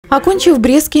Окончив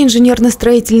Брестский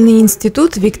инженерно-строительный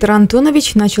институт, Виктор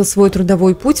Антонович начал свой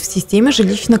трудовой путь в системе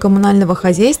жилищно-коммунального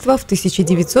хозяйства в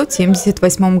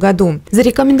 1978 году.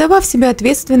 Зарекомендовав себя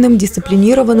ответственным,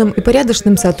 дисциплинированным и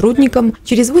порядочным сотрудником,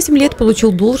 через 8 лет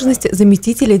получил должность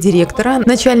заместителя директора,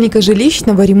 начальника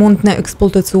жилищного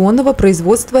ремонтно-эксплуатационного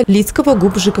производства Лидского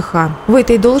ГУП ЖКХ. В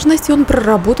этой должности он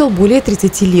проработал более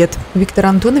 30 лет. Виктор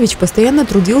Антонович постоянно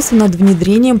трудился над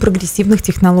внедрением прогрессивных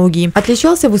технологий,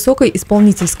 отличался высокой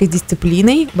исполнительской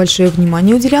дисциплиной, большое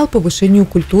внимание уделял повышению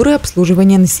культуры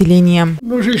обслуживания населения.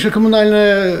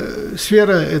 Жилищно-коммунальная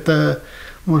сфера – это,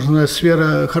 можно сказать,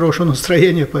 сфера хорошего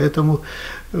настроения, поэтому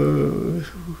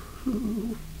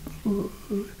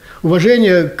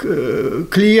уважение к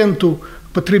клиенту,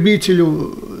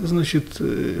 потребителю, значит,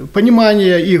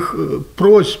 понимание их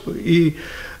просьб и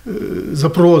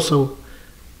запросов,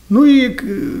 ну и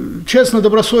честно,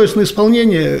 добросовестное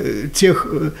исполнение тех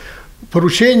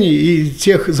поручений и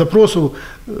тех запросов,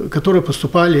 которые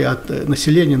поступали от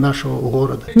населения нашего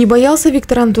города. Не боялся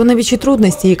Виктор Антонович и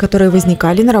трудностей, которые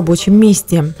возникали на рабочем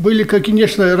месте. Были,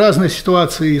 конечно, разные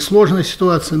ситуации, сложные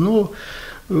ситуации, но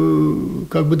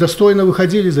как бы достойно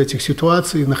выходили из этих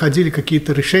ситуаций, находили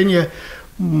какие-то решения,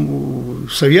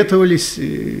 советовались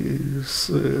с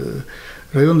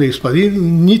районным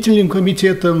исполнительным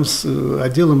комитетом, с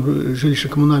отделом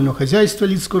жилищно-коммунального хозяйства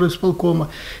Лидского исполкома,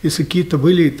 если какие-то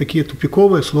были такие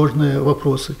тупиковые, сложные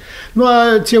вопросы. Ну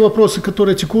а те вопросы,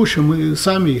 которые текущие, мы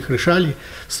сами их решали,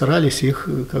 старались их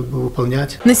как бы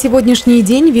выполнять. На сегодняшний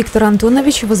день Виктор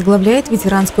Антонович возглавляет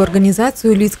ветеранскую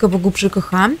организацию Лидского ГУП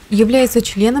ЖКХ, является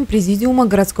членом президиума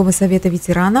городского совета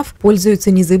ветеранов,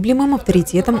 пользуется незыблемым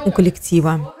авторитетом у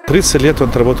коллектива. 30 лет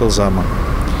он работал замом.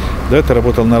 До этого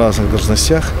работал на разных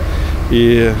должностях,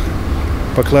 и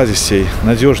покладистей,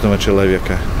 надежного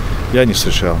человека я не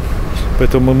встречал.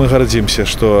 Поэтому мы гордимся,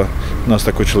 что у нас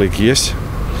такой человек есть.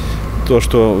 То,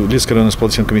 что в Лидском районном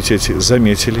исполнительном комитете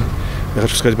заметили. Я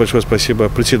хочу сказать большое спасибо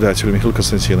председателю Михаилу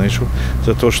Константиновичу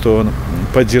за то, что он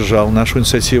поддержал нашу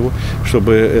инициативу,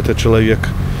 чтобы этот человек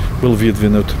был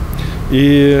выдвинут.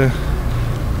 И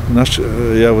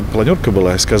я вот планерка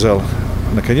была и сказал: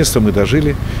 наконец-то мы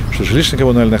дожили, что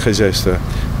жилищно-коммунальное хозяйство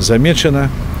замечено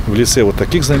в лице вот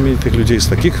таких знаменитых людей, с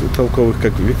таких толковых,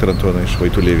 как Виктор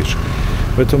Войтулевич.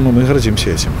 Поэтому мы гордимся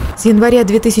этим. С января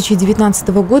 2019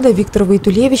 года Виктор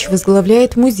Войтулевич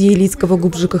возглавляет музей Лидского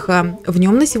ГУП ЖКХ. В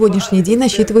нем на сегодняшний день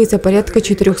насчитывается порядка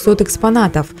 400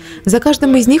 экспонатов. За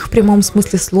каждым из них в прямом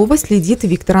смысле слова следит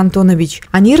Виктор Антонович.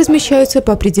 Они размещаются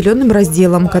по определенным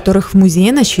разделам, которых в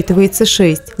музее насчитывается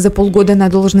 6. За полгода на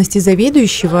должности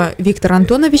заведующего Виктор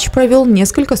Антонович провел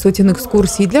несколько сотен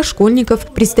экскурсий для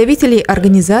школьников, представителей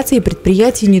организаций и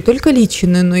предприятий не только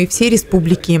Лидщины, но и всей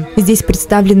республики. Здесь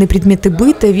представлены предметы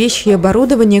быта, вещи и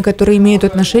оборудование, которые имеют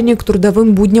отношение к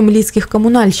трудовым будням лидских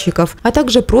коммунальщиков, а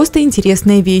также просто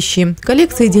интересные вещи,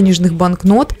 коллекции денежных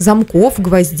банкнот, замков,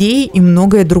 гвоздей и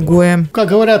многое другое. Как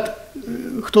говорят,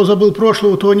 кто забыл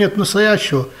прошлого, у того нет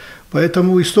настоящего,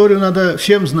 поэтому историю надо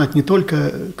всем знать, не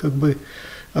только как бы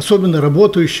особенно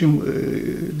работающим,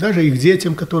 даже их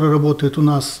детям, которые работают у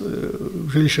нас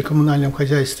в жилищно-коммунальном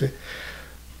хозяйстве.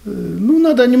 Ну,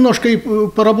 надо немножко и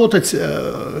поработать,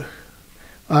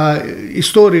 а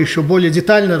истории еще более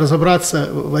детально разобраться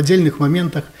в отдельных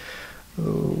моментах.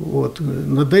 Вот.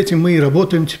 Над этим мы и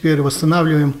работаем теперь,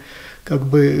 восстанавливаем как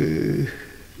бы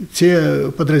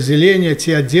те подразделения,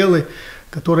 те отделы,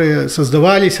 которые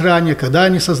создавались ранее, когда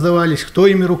они создавались, кто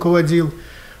ими руководил,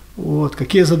 вот,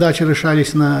 какие задачи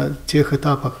решались на тех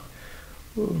этапах.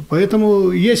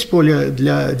 Поэтому есть поле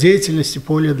для деятельности,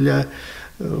 поле для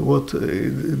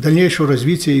дальнейшего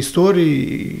развития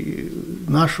истории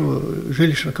нашего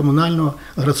жилищно-коммунального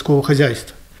городского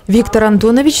хозяйства. Виктор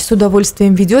Антонович с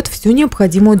удовольствием ведет всю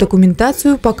необходимую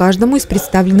документацию по каждому из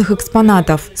представленных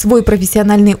экспонатов. Свой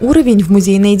профессиональный уровень в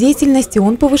музейной деятельности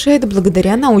он повышает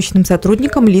благодаря научным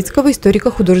сотрудникам Лидского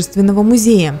историко-художественного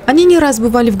музея. Они не раз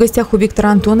бывали в гостях у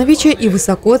Виктора Антоновича и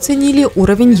высоко оценили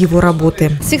уровень его работы.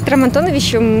 С Виктором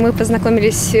Антоновичем мы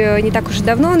познакомились не так уж и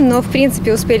давно, но в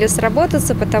принципе успели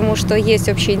сработаться, потому что есть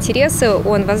общие интересы.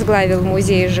 Он возглавил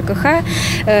музей ЖКХ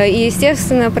и,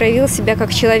 естественно, проявил себя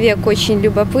как человек очень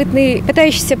любопытный,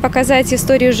 пытающийся показать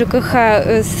историю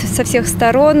ЖКХ со всех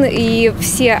сторон и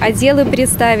все отделы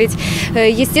представить.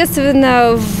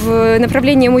 Естественно, в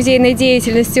направлении музейной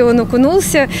деятельности он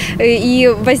окунулся,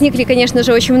 и возникли, конечно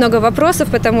же, очень много вопросов,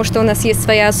 потому что у нас есть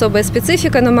своя особая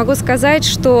специфика, но могу сказать,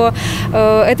 что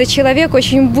этот человек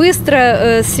очень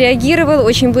быстро среагировал,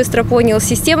 очень быстро понял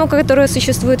систему, которая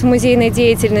существует в музейной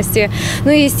деятельности.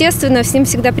 Ну и, естественно, с ним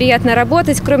всегда приятно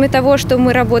работать. Кроме того, что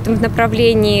мы работаем в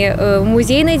направлении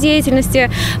музея, музейной деятельности.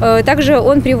 Также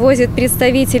он привозит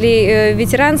представителей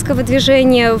ветеранского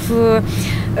движения в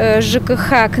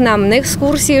ЖКХ к нам на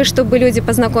экскурсии, чтобы люди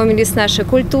познакомились с нашей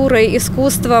культурой,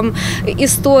 искусством,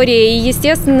 историей. И,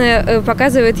 естественно,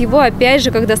 показывает его, опять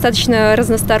же, как достаточно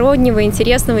разностороннего,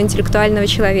 интересного, интеллектуального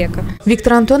человека.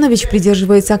 Виктор Антонович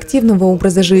придерживается активного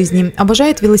образа жизни,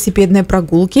 обожает велосипедные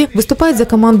прогулки, выступает за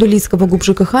команду Лидского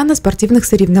ГУБ-ЖКХ на спортивных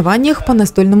соревнованиях по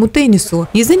настольному теннису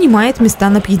и занимает места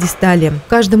на пьедестале. К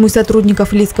каждому из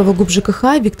сотрудников Лидского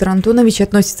ГУБ-ЖКХ Виктор Антонович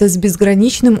относится с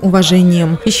безграничным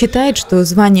уважением и считает, что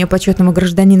звание почетного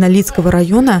гражданина Лидского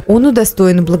района он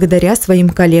удостоен благодаря своим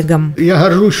коллегам. Я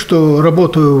горжусь, что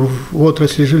работаю в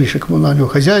отрасли жилищно-коммунального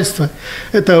хозяйства.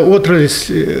 Это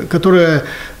отрасль, которая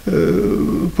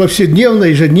повседневно,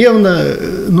 ежедневно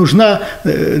нужна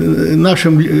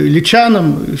нашим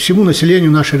лидчанам, всему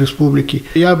населению нашей республики.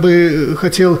 Я бы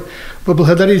хотел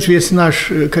поблагодарить весь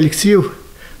наш коллектив,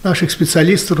 наших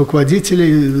специалистов,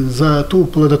 руководителей за ту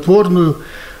плодотворную,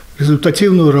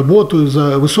 результативную работу,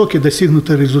 за высокие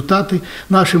достигнутые результаты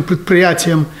нашим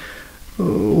предприятиям,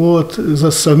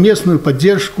 за совместную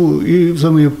поддержку и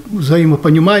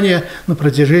взаимопонимание на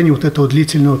протяжении этого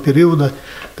длительного периода,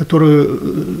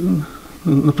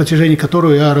 на протяжении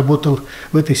которого я работал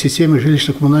в этой системе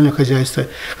жилищно-коммунального хозяйства.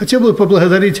 Хотел бы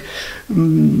поблагодарить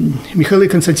Михаила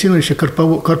Константиновича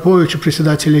Карповича,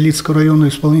 председателя Лидского районного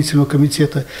исполнительного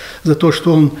комитета, за то,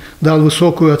 что он дал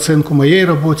высокую оценку моей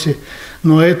работе.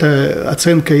 Но это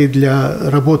оценка и для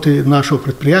работы нашего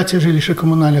предприятия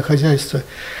жилищно-коммунального хозяйства.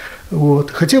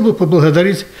 Хотел бы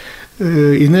поблагодарить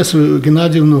Инессу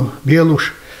Геннадьевну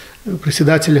Белуш,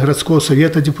 председателя городского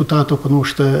совета депутатов, потому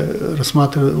что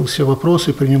рассматривался вопрос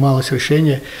и принималось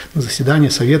решение на заседании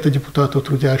совета депутатов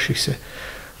трудящихся.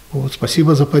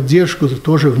 Спасибо за поддержку, за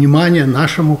тоже внимание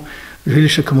нашему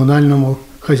жилищно-коммунальному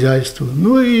хозяйству.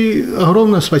 Ну и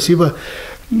огромное спасибо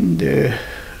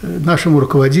нашему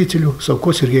руководителю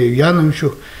Савко Сергею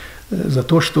Яновичу за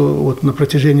то, что на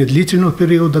протяжении длительного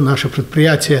периода наше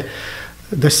предприятие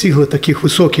достигло таких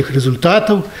высоких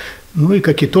результатов. Ну и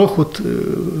как итог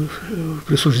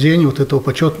присуждения этого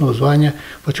почетного звания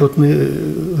 «Почетный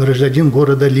гражданин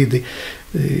города Лиды».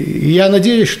 И я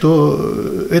надеюсь, что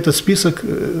этот список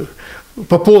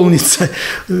пополнится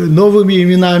новыми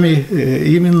именами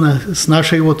именно с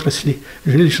нашей отрасли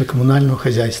жилищно-коммунального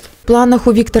хозяйства. В планах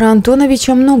у Виктора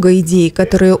Антоновича много идей,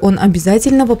 которые он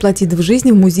обязательно воплотит в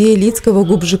жизнь в музее Лидского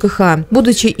ГУБ-ЖКХ.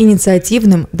 Будучи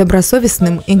инициативным,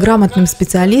 добросовестным и грамотным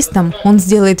специалистом, он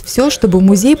сделает все, чтобы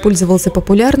музей пользовался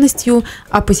популярностью,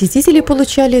 а посетители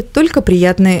получали только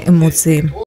приятные эмоции.